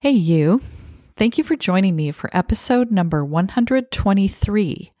Hey, you. Thank you for joining me for episode number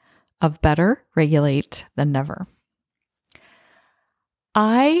 123 of Better Regulate Than Never.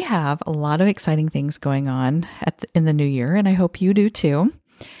 I have a lot of exciting things going on in the new year, and I hope you do too.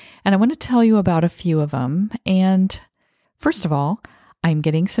 And I want to tell you about a few of them. And first of all, I'm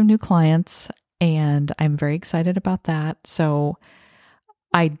getting some new clients, and I'm very excited about that. So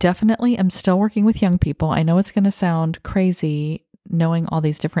I definitely am still working with young people. I know it's going to sound crazy knowing all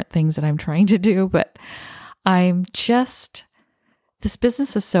these different things that I'm trying to do, but this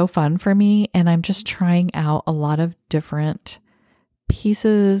business is so fun for me, and I'm just trying out a lot of different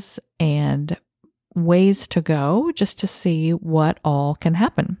pieces and ways to go just to see what all can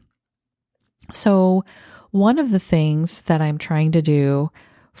happen. So one of the things that I'm trying to do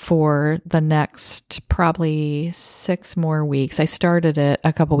for the next probably 6 more weeks, I started it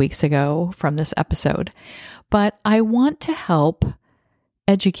a couple weeks ago from this episode, but I want to help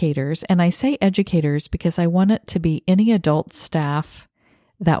educators, and I say educators because I want it to be any adult staff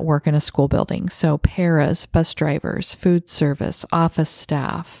that work in a school building. So paras, bus drivers, food service, office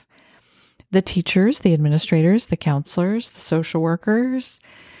staff, the teachers, the administrators, the counselors, the social workers,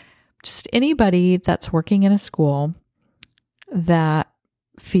 just anybody that's working in a school that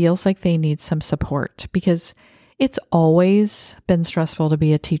feels like they need some support, because it's always been stressful to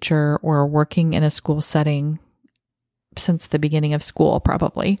be a teacher or working in a school setting since the beginning of school,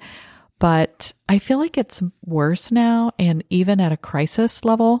 probably. But I feel like it's worse now, and even at a crisis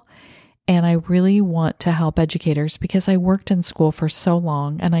level. And I really want to help educators because I worked in school for so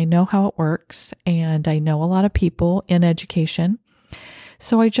long and I know how it works, and I know a lot of people in education.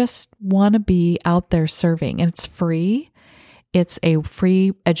 So I just want to be out there serving, and it's free. It's a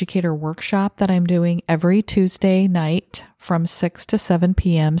free educator workshop that I'm doing every Tuesday night from 6 to 7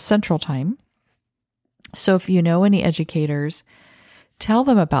 p.m. Central Time. So if you know any educators, tell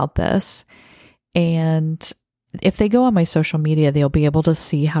them about this. And if they go on my social media, they'll be able to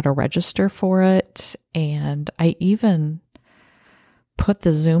see how to register for it. And I even put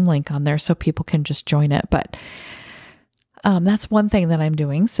the Zoom link on there so people can just join it. But that's one thing that I'm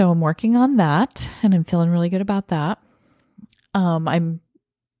doing. So I'm working on that, and I'm feeling really good about that. I'm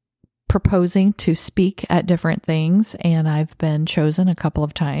proposing to speak at different things, and I've been chosen a couple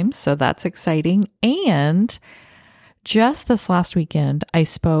of times, so that's exciting. And just this last weekend, I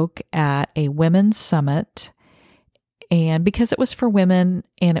spoke at a women's summit, and because it was for women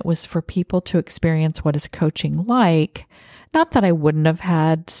and it was for people to experience what is coaching like, not that I wouldn't have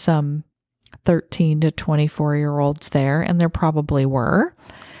had some 13 to 24-year-olds there, and there probably were,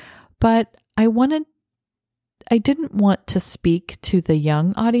 but I didn't want to speak to the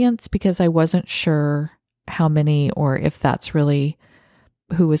young audience because I wasn't sure how many or if that's really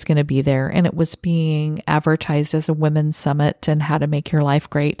who was going to be there. And it was being advertised as a women's summit and how to make your life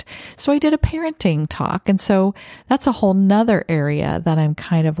great. So I did a parenting talk. And so that's a whole nother area that I'm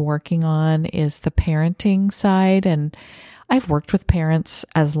kind of working on, is the parenting side. And I've worked with parents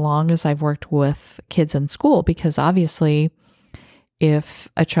as long as I've worked with kids in school, because obviously if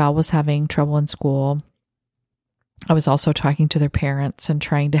a child was having trouble in school, I was also talking to their parents and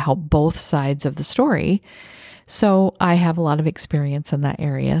trying to help both sides of the story. So I have a lot of experience in that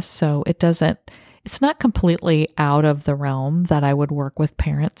area. So it's not completely out of the realm that I would work with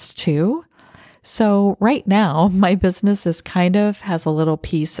parents too. So right now, my business has a little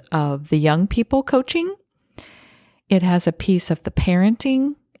piece of the young people coaching. It has a piece of the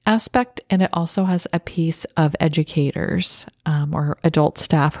parenting aspect, and it also has a piece of educators or adult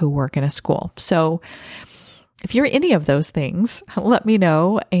staff who work in a school. So if you're any of those things, let me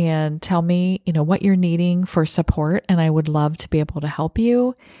know and tell me, what you're needing for support, and I would love to be able to help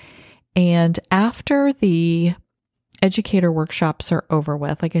you. And after the educator workshops are over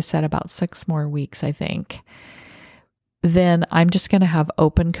with, like I said, about 6 more weeks, I think, then I'm just going to have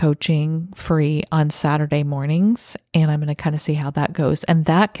open coaching free on Saturday mornings, and I'm going to kind of see how that goes. And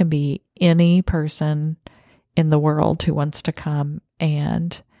that can be any person in the world who wants to come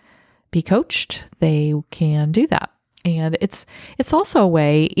and be coached. They can do that. And it's also a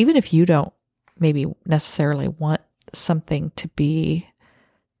way, even if you don't maybe necessarily want something to be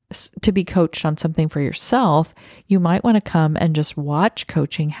coached on something for yourself, you might want to come and just watch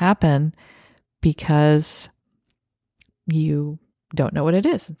coaching happen because you don't know what it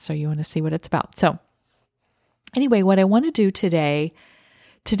is. And so you want to see what it's about. So anyway, what I want to do today,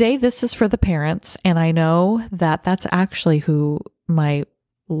 this is for the parents. And I know that that's actually who my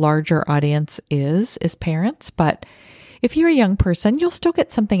larger audience is parents. But if you're a young person, you'll still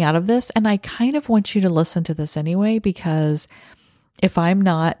get something out of this. And I kind of want you to listen to this anyway, because if I'm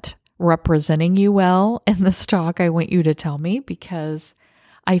not representing you well in this talk, I want you to tell me, because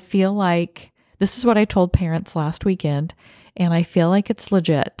I feel like this is what I told parents last weekend, and I feel like it's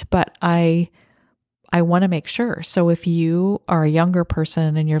legit, but I want to make sure. So if you are a younger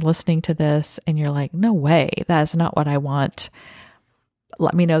person and you're listening to this and you're like, no way, that is not what I want,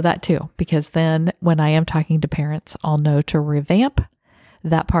 let me know that too, because then when I am talking to parents, I'll know to revamp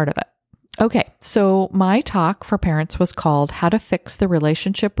that part of it. Okay, so my talk for parents was called How to Fix the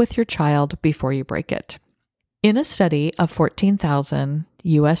Relationship with Your Child Before You Break It. In a study of 14,000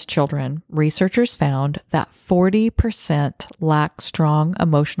 U.S. children, researchers found that 40% lack strong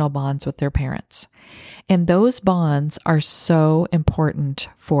emotional bonds with their parents. And those bonds are so important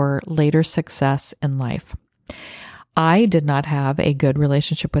for later success in life. I did not have a good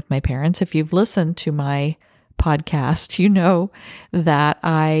relationship with my parents. If you've listened to my podcast, you know that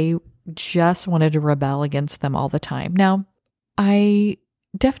I just wanted to rebel against them all the time. Now, I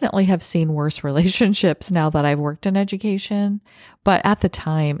definitely have seen worse relationships now that I've worked in education, but at the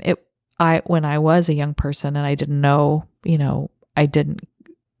time, when I was a young person and I didn't know, I didn't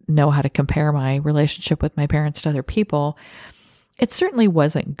know how to compare my relationship with my parents to other people, it certainly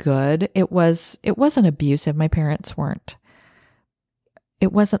wasn't good. It wasn't abusive. My parents weren't.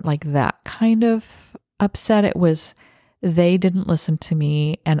 It wasn't like that kind of upset. It was they didn't listen to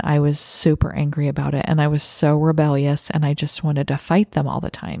me and I was super angry about it. And I was so rebellious and I just wanted to fight them all the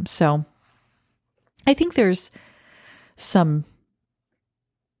time. So I think there's some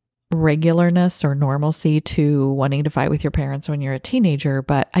regularness or normalcy to wanting to fight with your parents when you're a teenager,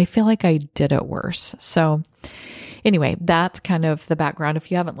 but I feel like I did it worse. So anyway, that's kind of the background.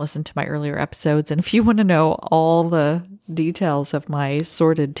 If you haven't listened to my earlier episodes, and if you want to know all the details of my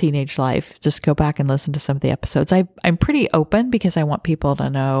sordid teenage life, just go back and listen to some of the episodes. I'm pretty open because I want people to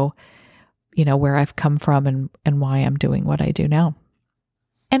know, where I've come from and why I'm doing what I do now.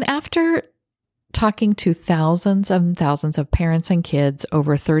 And after talking to thousands and thousands of parents and kids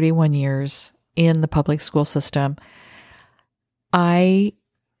over 31 years in the public school system,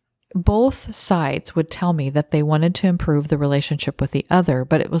 both sides would tell me that they wanted to improve the relationship with the other,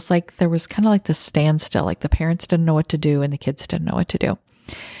 but it was like there was kind of like this standstill, like the parents didn't know what to do and the kids didn't know what to do.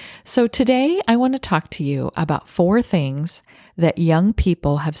 So today I want to talk to you about 4 things that young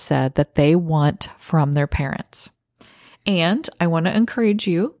people have said that they want from their parents. And I want to encourage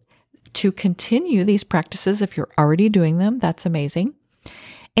you to continue these practices if you're already doing them. That's amazing.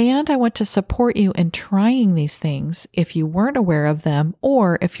 And I want to support you in trying these things if you weren't aware of them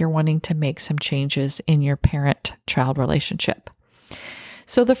or if you're wanting to make some changes in your parent-child relationship.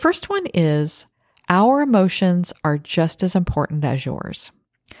 So the first one is, our emotions are just as important as yours.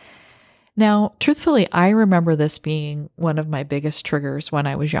 Now, truthfully, I remember this being one of my biggest triggers when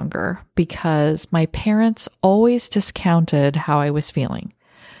I was younger because my parents always discounted how I was feeling.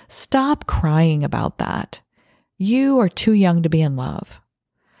 Stop crying about that. You are too young to be in love.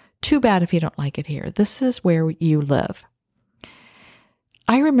 Too bad if you don't like it here. This is where you live.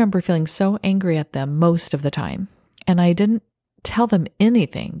 I remember feeling so angry at them most of the time, and I didn't tell them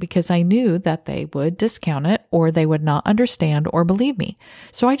anything because I knew that they would discount it or they would not understand or believe me.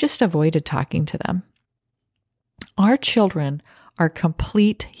 So I just avoided talking to them. Our children are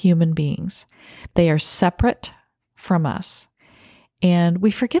complete human beings. They are separate from us. And we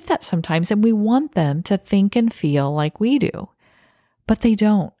forget that sometimes, and we want them to think and feel like we do, but they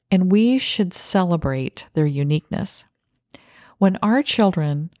don't. And we should celebrate their uniqueness. When our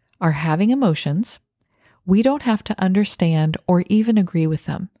children are having emotions, we don't have to understand or even agree with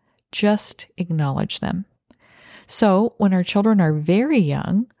them. Just acknowledge them. So when our children are very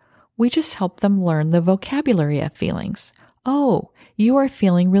young, we just help them learn the vocabulary of feelings. Oh, you are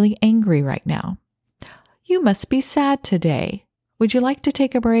feeling really angry right now. You must be sad today. Would you like to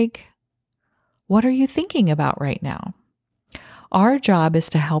take a break? What are you thinking about right now? Our job is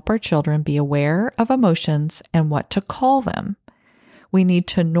to help our children be aware of emotions and what to call them. We need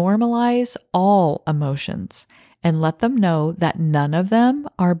to normalize all emotions and let them know that none of them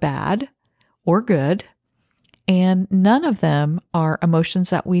are bad or good, and none of them are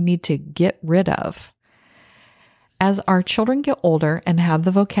emotions that we need to get rid of. As our children get older and have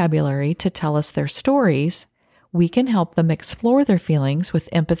the vocabulary to tell us their stories, we can help them explore their feelings with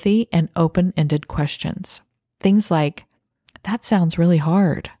empathy and open-ended questions. Things like, that sounds really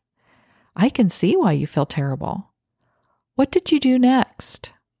hard. I can see why you feel terrible. What did you do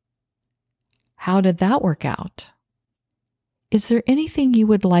next? How did that work out? Is there anything you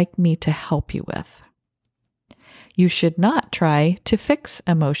would like me to help you with? You should not try to fix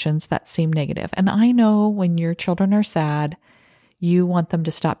emotions that seem negative. And I know when your children are sad, you want them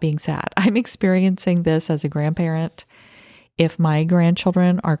to stop being sad. I'm experiencing this as a grandparent. If my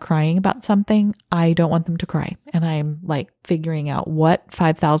grandchildren are crying about something, I don't want them to cry. And I'm like figuring out what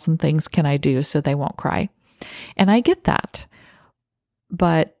 5,000 things can I do so they won't cry. And I get that.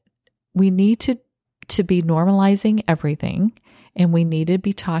 But we need to be normalizing everything, and we need to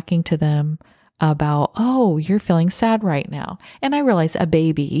be talking to them about, oh, you're feeling sad right now. And I realize a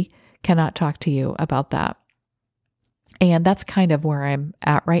baby cannot talk to you about that. And that's kind of where I'm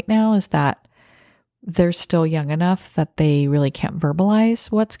at right now, is that they're still young enough that they really can't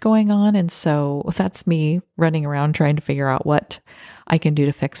verbalize what's going on. And so that's me running around trying to figure out what I can do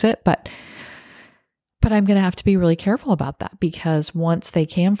to fix it. But I'm going to have to be really careful about that, because once they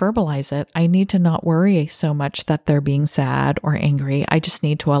can verbalize it, I need to not worry so much that they're being sad or angry. I just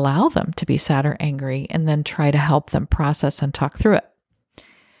need to allow them to be sad or angry and then try to help them process and talk through it.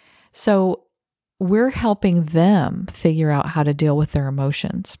 So we're helping them figure out how to deal with their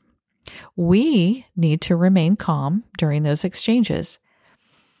emotions. We need to remain calm during those exchanges.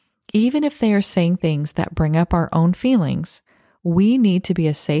 Even if they are saying things that bring up our own feelings, we need to be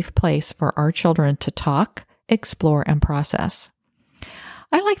a safe place for our children to talk, explore, and process.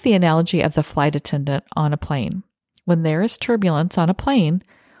 I like the analogy of the flight attendant on a plane. When there is turbulence on a plane,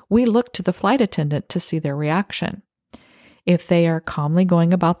 we look to the flight attendant to see their reaction. If they are calmly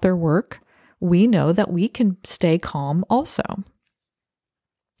going about their work, we know that we can stay calm also.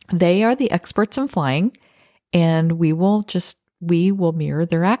 They are the experts in flying, and we will mirror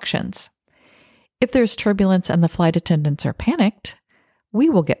their actions. If there's turbulence and the flight attendants are panicked, we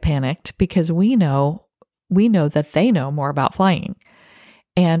will get panicked because we know that they know more about flying.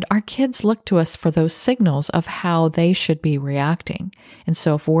 And our kids look to us for those signals of how they should be reacting. And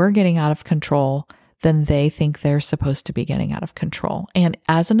so if we're getting out of control, then they think they're supposed to be getting out of control. And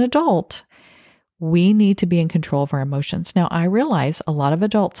as an adult, we need to be in control of our emotions. Now, I realize a lot of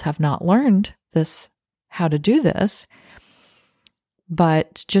adults have not learned how to do this.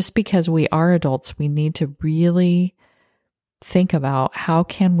 But just because we are adults, we need to really think about how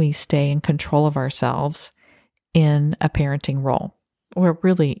can we stay in control of ourselves in a parenting role, or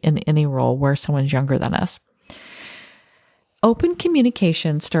really in any role where someone's younger than us. Open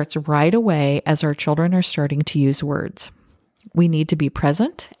communication starts right away as our children are starting to use words. We need to be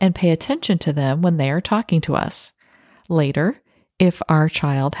present and pay attention to them when they are talking to us. Later, if our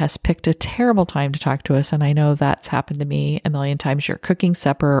child has picked a terrible time to talk to us, and I know that's happened to me a million times, you're cooking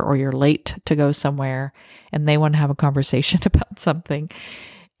supper or you're late to go somewhere and they want to have a conversation about something.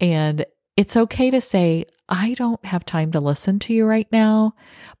 And it's okay to say, I don't have time to listen to you right now,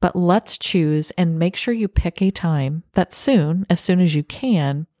 but let's choose and make sure you pick a time that's soon as you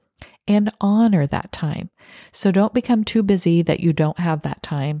can, and honor that time. So don't become too busy that you don't have that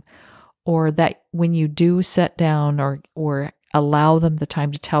time, or that when you do sit down or allow them the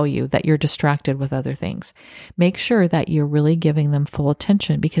time to tell you that you're distracted with other things. Make sure that you're really giving them full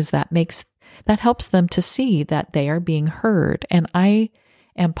attention, because that helps them to see that they are being heard. And I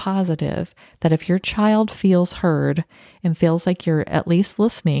am positive that if your child feels heard and feels like you're at least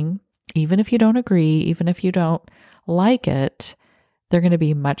listening, even if you don't agree, even if you don't like it, they're going to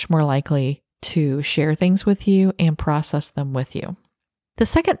be much more likely to share things with you and process them with you. The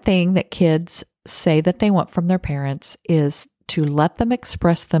second thing that kids say that they want from their parents is to let them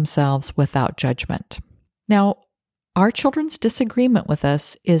express themselves without judgment. Now, our children's disagreement with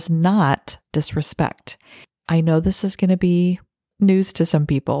us is not disrespect. I know this is going to be news to some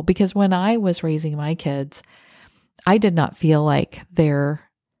people, because when I was raising my kids, I did not feel like their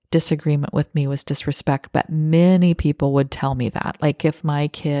disagreement with me was disrespect, but many people would tell me that. Like if my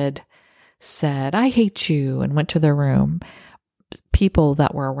kid said, I hate you, and went to their room, people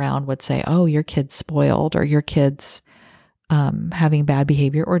that were around would say, oh, your kid's spoiled, or your kid's having bad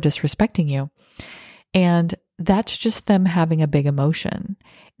behavior or disrespecting you. And that's just them having a big emotion.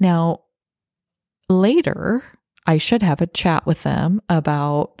 Now, later, I should have a chat with them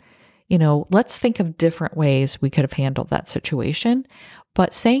about, let's think of different ways we could have handled that situation.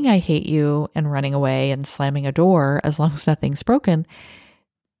 But saying I hate you and running away and slamming a door, as long as nothing's broken,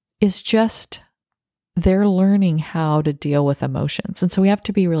 is just they're learning how to deal with emotions. And so we have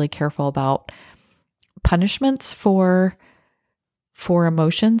to be really careful about punishments for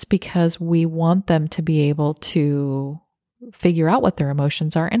emotions, because we want them to be able to figure out what their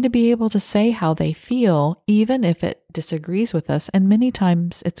emotions are and to be able to say how they feel, even if it disagrees with us. And many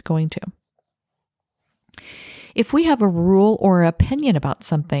times it's going to. If we have a rule or opinion about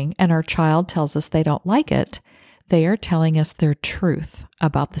something and our child tells us they don't like it, they are telling us their truth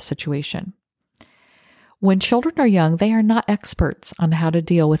about the situation. When children are young, they are not experts on how to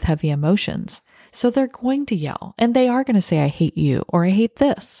deal with heavy emotions. So they're going to yell, and they are going to say, I hate you, or I hate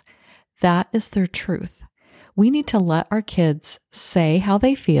this. That is their truth. We need to let our kids say how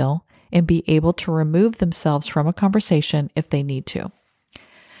they feel and be able to remove themselves from a conversation if they need to.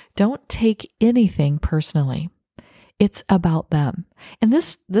 Don't take anything personally. It's about them. And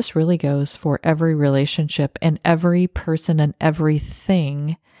this really goes for every relationship and every person and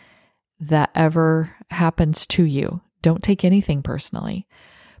everything that ever happens to you. Don't take anything personally,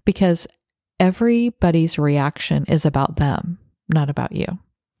 because everybody's reaction is about them, not about you.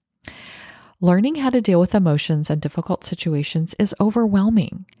 Learning how to deal with emotions and difficult situations is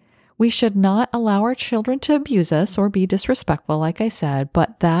overwhelming. We should not allow our children to abuse us or be disrespectful, like I said,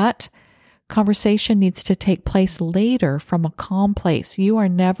 but that conversation needs to take place later from a calm place. You are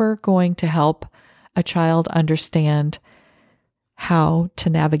never going to help a child understand how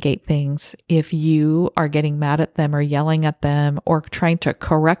to navigate things if you are getting mad at them or yelling at them or trying to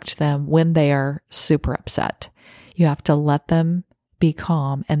correct them when they are super upset. You have to let them be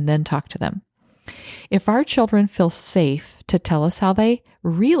calm and then talk to them. If our children feel safe to tell us how they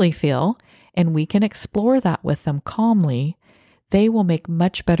really feel, and we can explore that with them calmly, they will make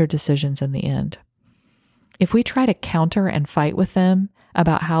much better decisions in the end. If we try to counter and fight with them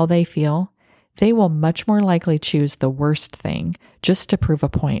about how they feel, they will much more likely choose the worst thing just to prove a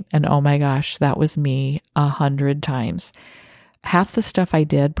point. And oh my gosh, that was me 100 times. Half the stuff I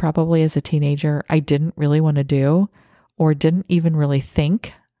did probably as a teenager, I didn't really want to do or didn't even really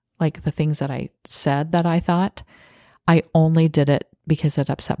think, like the things that I said that I thought. I only did it because it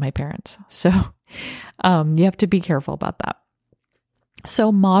upset my parents. So you have to be careful about that.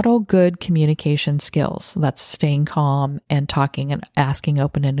 So model good communication skills. That's staying calm and talking and asking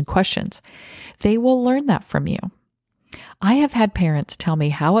open-ended questions. They will learn that from you. I have had parents tell me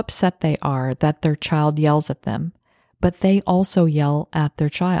how upset they are that their child yells at them, but they also yell at their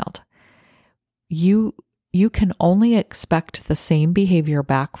child. You can only expect the same behavior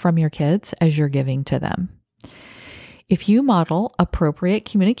back from your kids as you're giving to them. If you model appropriate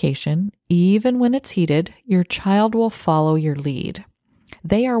communication, even when it's heated, your child will follow your lead.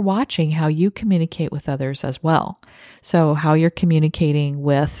 They are watching how you communicate with others as well. So how you're communicating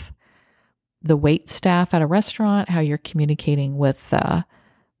with the wait staff at a restaurant, how you're communicating with the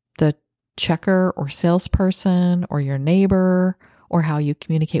checker or salesperson or your neighbor, or how you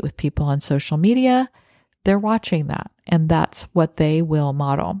communicate with people on social media, they're watching that, and that's what they will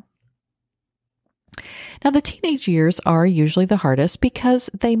model. Now, the teenage years are usually the hardest because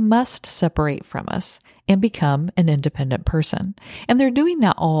they must separate from us and become an independent person. And they're doing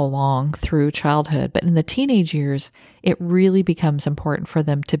that all along through childhood. But in the teenage years, it really becomes important for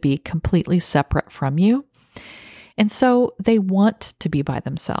them to be completely separate from you. And so they want to be by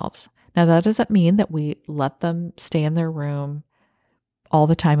themselves. Now, that doesn't mean that we let them stay in their room all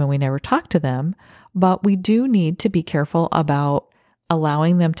the time and we never talk to them, but we do need to be careful about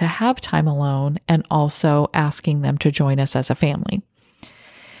allowing them to have time alone and also asking them to join us as a family.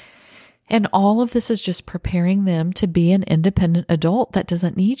 And all of this is just preparing them to be an independent adult that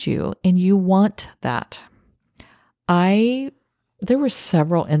doesn't need you, and you want that. There were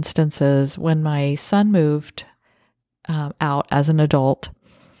several instances when my son moved out as an adult.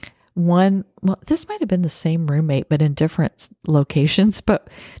 This might have been the same roommate, but in different locations. But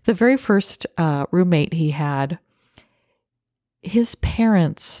the very first roommate he had, his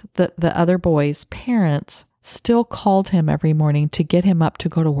parents, the other boy's parents, still called him every morning to get him up to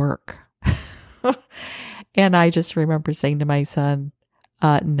go to work. And I just remember saying to my son,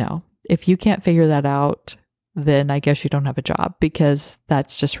 no, if you can't figure that out, then I guess you don't have a job, because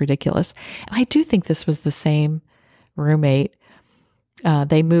that's just ridiculous. And I do think this was the same roommate.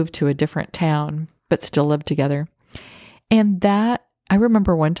 They moved to a different town, but still lived together. And I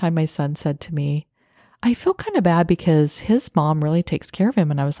remember one time my son said to me, I feel kind of bad because his mom really takes care of him.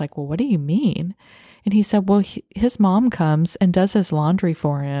 And I was like, well, what do you mean? And he said, well, his mom comes and does his laundry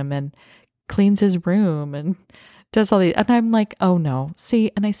for him and cleans his room and does all these. And I'm like, oh no.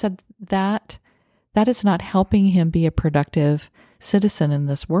 See, and I said, that is not helping him be a productive citizen in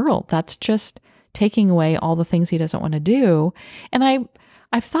this world. That's just taking away all the things he doesn't want to do. And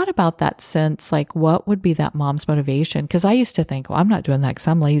I've thought about that since, like, what would be that mom's motivation? Because I used to think, well, I'm not doing that because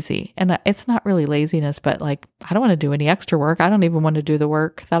I'm lazy. And it's not really laziness, but like, I don't want to do any extra work. I don't even want to do the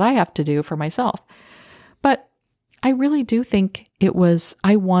work that I have to do for myself. But I really do think it was,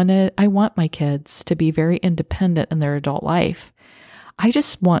 I want my kids to be very independent in their adult life. I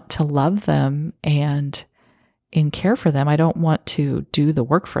just want to love them and care for them. I don't want to do the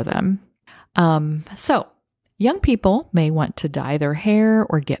work for them. So young people may want to dye their hair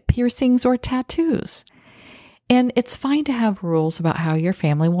or get piercings or tattoos. And it's fine to have rules about how your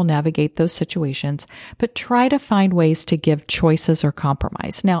family will navigate those situations, but try to find ways to give choices or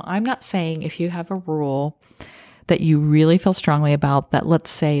compromise. Now, I'm not saying if you have a rule that you really feel strongly about, that let's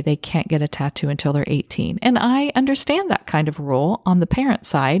say they can't get a tattoo until they're 18. And I understand that kind of rule on the parent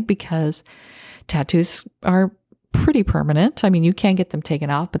side because tattoos are pretty permanent. I mean, you can get them taken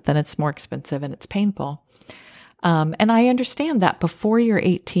off, but then it's more expensive and it's painful. And I understand that before you're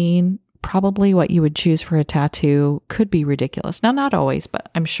 18, probably what you would choose for a tattoo could be ridiculous. Now, not always, but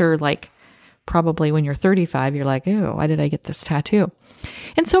I'm sure probably when you're 35, you're like, oh, why did I get this tattoo?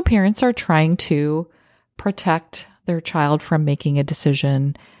 And so parents are trying to protect their child from making a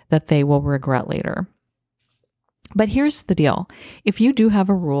decision that they will regret later. But here's the deal. If you do have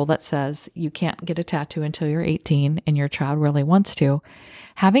a rule that says you can't get a tattoo until you're 18 and your child really wants to,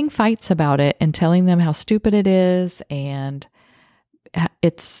 having fights about it and telling them how stupid it is and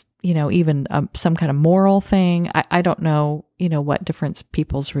it's, even some kind of moral thing. I don't know, what different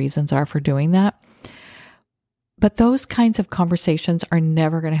people's reasons are for doing that. But those kinds of conversations are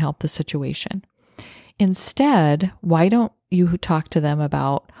never going to help the situation. Instead, why don't you talk to them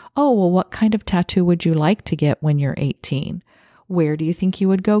about, oh, well, what kind of tattoo would you like to get when you're 18? Where do you think you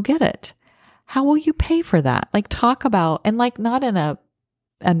would go get it? How will you pay for that? Talk about, and not in a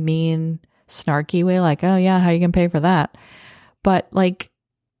mean, snarky way, oh yeah, how are you going to pay for that? But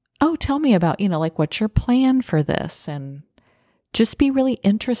oh, tell me about, what's your plan for this? And just be really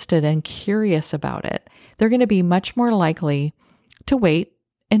interested and curious about it. They're going to be much more likely to wait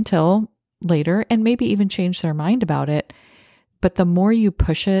until later and maybe even change their mind about it. But the more you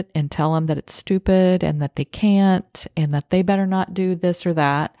push it and tell them that it's stupid and that they can't and that they better not do this or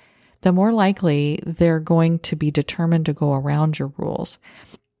that, the more likely they're going to be determined to go around your rules.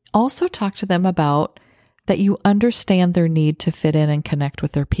 Also talk to them about that you understand their need to fit in and connect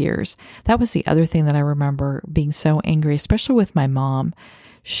with their peers. That was the other thing that I remember being so angry, especially with my mom.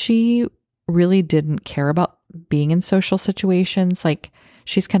 She really didn't care about being in social situations.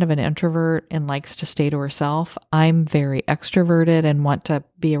 She's kind of an introvert and likes to stay to herself. I'm very extroverted and want to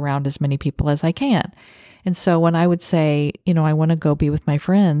be around as many people as I can. And so when I would say, I want to go be with my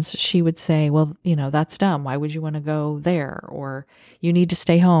friends, she would say, well, that's dumb. Why would you want to go there? Or you need to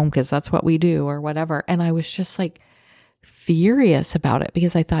stay home because that's what we do or whatever. And I was just furious about it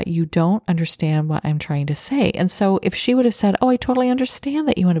because I thought, you don't understand what I'm trying to say. And so if she would have said, oh, I totally understand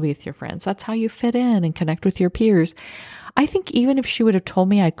that you want to be with your friends. That's how you fit in and connect with your peers. I think even if she would have told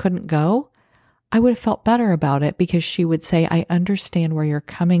me I couldn't go, I would have felt better about it because she would say, I understand where you're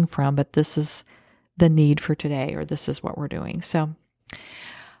coming from, but this is the need for today, or this is what we're doing. So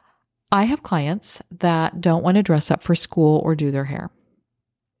I have clients that don't want to dress up for school or do their hair.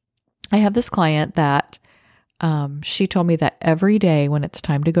 I have this client that she told me that every day when it's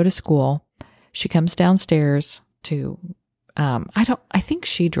time to go to school, she comes downstairs to, I think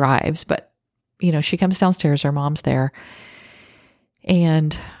she drives, but she comes downstairs, her mom's there,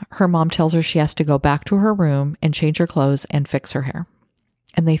 and her mom tells her she has to go back to her room and change her clothes and fix her hair.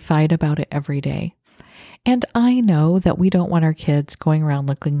 And they fight about it every day. And I know that we don't want our kids going around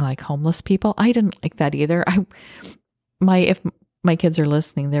looking like homeless people. I didn't like that either. If my kids are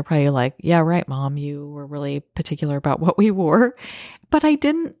listening, they're probably like, yeah, right, Mom, you were really particular about what we wore. But I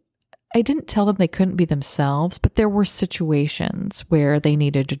didn't tell them they couldn't be themselves, but there were situations where they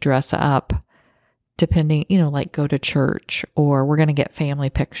needed to dress up depending, go to church, or we're going to get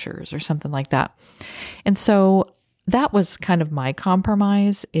family pictures or something like that. And so that was kind of my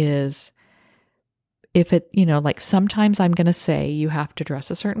compromise is if it, sometimes I'm going to say you have to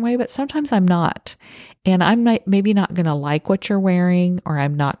dress a certain way, but sometimes I'm not. And I'm maybe not going to like what you're wearing, or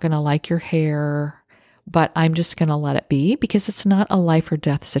I'm not going to like your hair, but I'm just going to let it be because it's not a life or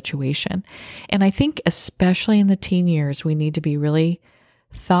death situation. And I think especially in the teen years, we need to be really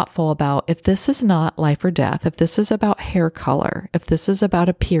thoughtful about if this is not life or death, if this is about hair color, if this is about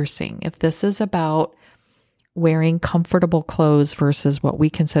a piercing, if this is about wearing comfortable clothes versus what we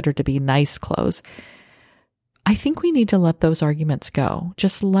consider to be nice clothes, I think we need to let those arguments go.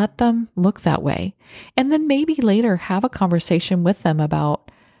 Just let them look that way. And then maybe later have a conversation with them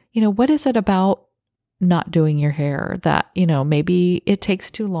about, what is it about not doing your hair that, maybe it takes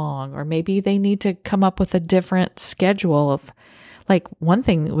too long, or maybe they need to come up with a different schedule of, one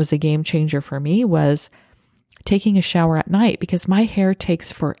thing that was a game changer for me was taking a shower at night because my hair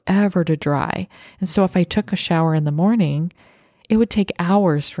takes forever to dry. And so if I took a shower in the morning, it would take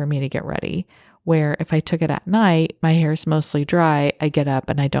hours for me to get ready. Where if I took it at night, my hair is mostly dry, I get up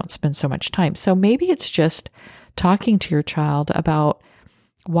and I don't spend so much time. So maybe it's just talking to your child about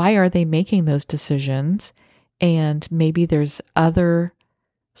why are they making those decisions, and maybe there's other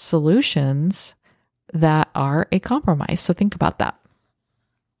solutions that are a compromise. So think about that.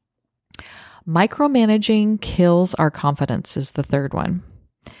 Micromanaging kills our confidence is the third one.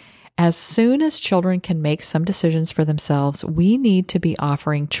 As soon as children can make some decisions for themselves, we need to be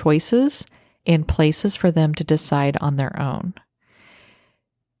offering choices and places for them to decide on their own.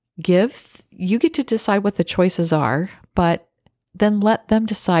 You get to decide what the choices are, but then let them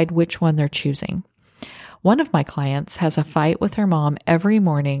decide which one they're choosing. One of my clients has a fight with her mom every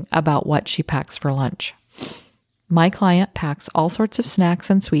morning about what she packs for lunch. My client packs all sorts of snacks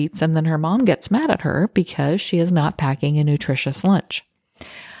and sweets, and then her mom gets mad at her because she is not packing a nutritious lunch.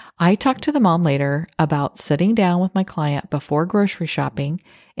 I talked to the mom later about sitting down with my client before grocery shopping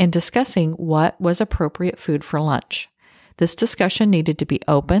and discussing what was appropriate food for lunch. This discussion needed to be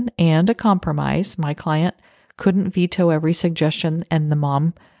open and a compromise. My client couldn't veto every suggestion, and the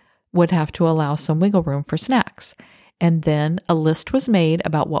mom would have to allow some wiggle room for snacks. And then a list was made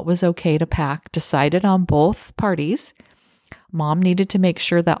about what was okay to pack, decided on both parties. Mom needed to make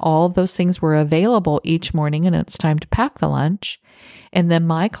sure that all of those things were available each morning and it's time to pack the lunch. And then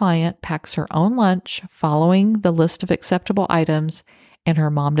my client packs her own lunch following the list of acceptable items, and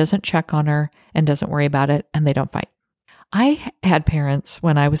her mom doesn't check on her and doesn't worry about it, and they don't fight. I had parents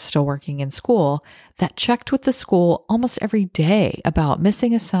when I was still working in school that checked with the school almost every day about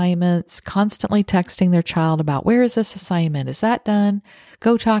missing assignments, constantly texting their child about, where is this assignment? Is that done?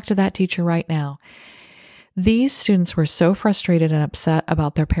 Go talk to that teacher right now. These students were so frustrated and upset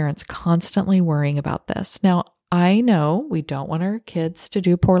about their parents constantly worrying about this. Now, I know we don't want our kids to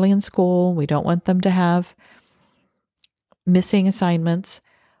do poorly in school. We don't want them to have missing assignments,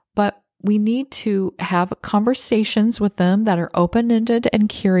 but we need to have conversations with them that are open-ended and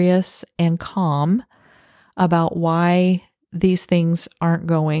curious and calm about why these things aren't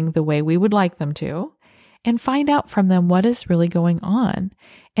going the way we would like them to, and find out from them what is really going on.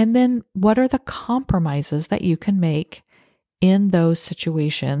 And then what are the compromises that you can make in those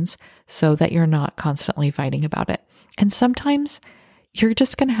situations so that you're not constantly fighting about it. And sometimes you're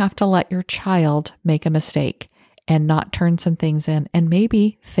just going to have to let your child make a mistake and not turn some things in and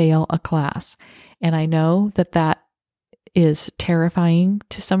maybe fail a class. And I know that that is terrifying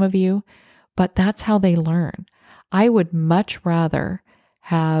to some of you, but that's how they learn. I would much rather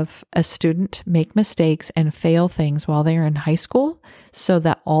have a student make mistakes and fail things while they are in high school so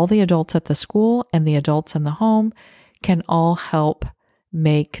that all the adults at the school and the adults in the home can all help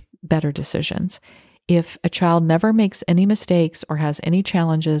make better decisions. If a child never makes any mistakes or has any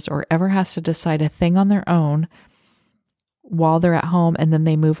challenges or ever has to decide a thing on their own while they're at home and then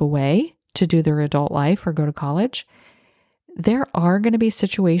they move away to do their adult life or go to college, there are going to be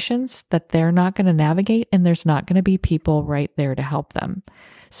situations that they're not going to navigate, and there's not going to be people right there to help them.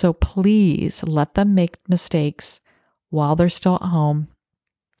 So please let them make mistakes while they're still at home,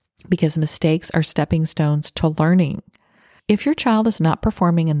 because mistakes are stepping stones to learning. If your child is not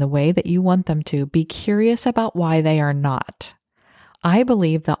performing in the way that you want them to, be curious about why they are not. I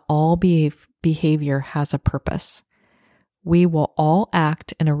believe that all behavior has a purpose. We will all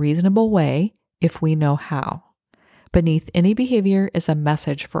act in a reasonable way if we know how. Beneath any behavior is a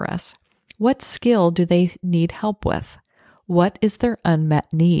message for us. What skill do they need help with? What is their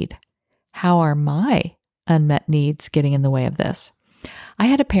unmet need? How are my unmet needs getting in the way of this? I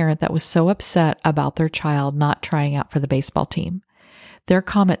had a parent that was so upset about their child not trying out for the baseball team. Their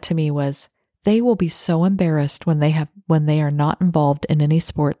comment to me was, they will be so embarrassed when they are not involved in any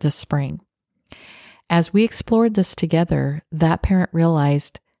sport this spring. As we explored this together, that parent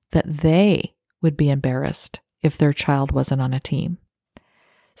realized that they would be embarrassed if their child wasn't on a team.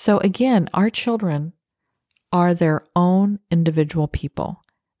 So again, our children are their own individual people.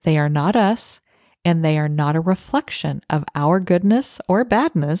 They are not us, and they are not a reflection of our goodness or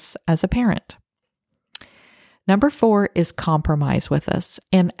badness as a parent. Number 4 is compromise with us.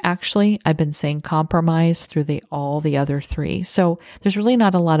 And actually, I've been saying compromise through all the other 3. So there's really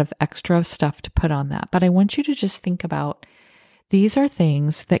not a lot of extra stuff to put on that. But I want you to just think about, these are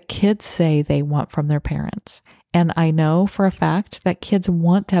things that kids say they want from their parents. And I know for a fact that kids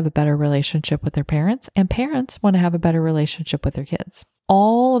want to have a better relationship with their parents, and parents want to have a better relationship with their kids.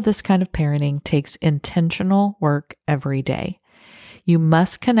 All of this kind of parenting takes intentional work every day. You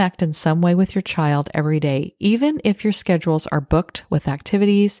must connect in some way with your child every day, even if your schedules are booked with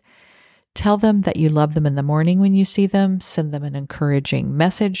activities. Tell them that you love them in the morning when you see them. Send them an encouraging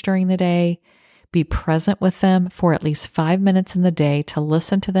message during the day. Be present with them for at least 5 minutes in the day to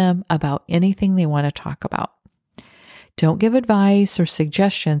listen to them about anything they want to talk about. Don't give advice or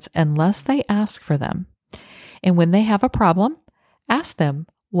suggestions unless they ask for them. And when they have a problem, ask them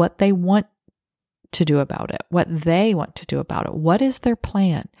what they want to do about it, what they want to do about it. What is their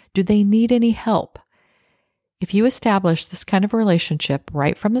plan? Do they need any help? If you establish this kind of relationship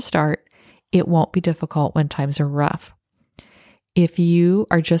right from the start, it won't be difficult when times are rough. If you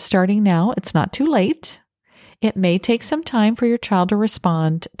are just starting now, it's not too late. It may take some time for your child to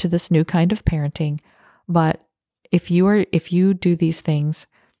respond to this new kind of parenting, but if you do these things,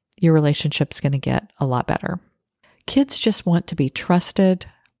 your relationship's going to get a lot better. Kids just want to be trusted,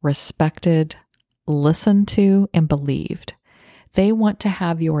 respected, listened to, and believed. They want to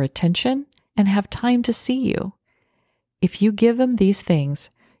have your attention and have time to see you. If you give them these things,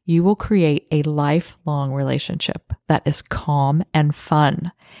 you will create a lifelong relationship that is calm and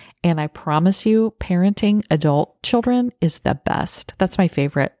fun. And I promise you, parenting adult children is the best. That's my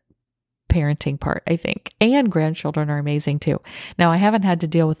favorite parenting part, I think. And grandchildren are amazing too. Now, I haven't had to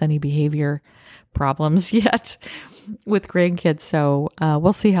deal with any behavior problems yet with grandkids, so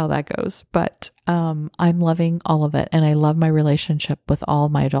we'll see how that goes. But I'm loving all of it, and I love my relationship with all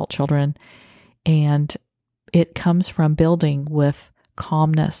my adult children. And it comes from building with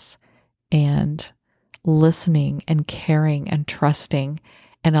calmness and listening and caring and trusting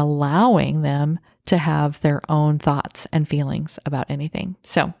and allowing them to have their own thoughts and feelings about anything.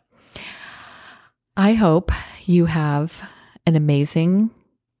 So I hope you have an amazing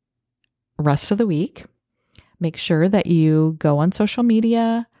rest of the week. Make sure that you go on social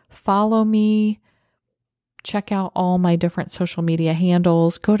media, follow me, check out all my different social media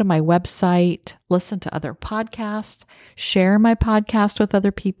handles, go to my website, listen to other podcasts, share my podcast with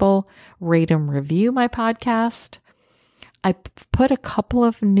other people, rate and review my podcast. I put a couple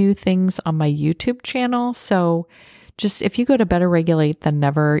of new things on my YouTube channel. So just if you go to Better Regulate Than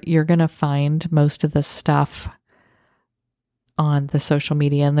Never, you're going to find most of this stuff on the social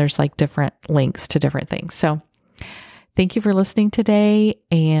media, and there's like different links to different things. So thank you for listening today,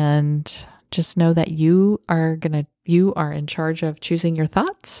 and just know that you are in charge of choosing your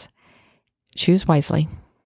thoughts. Choose wisely.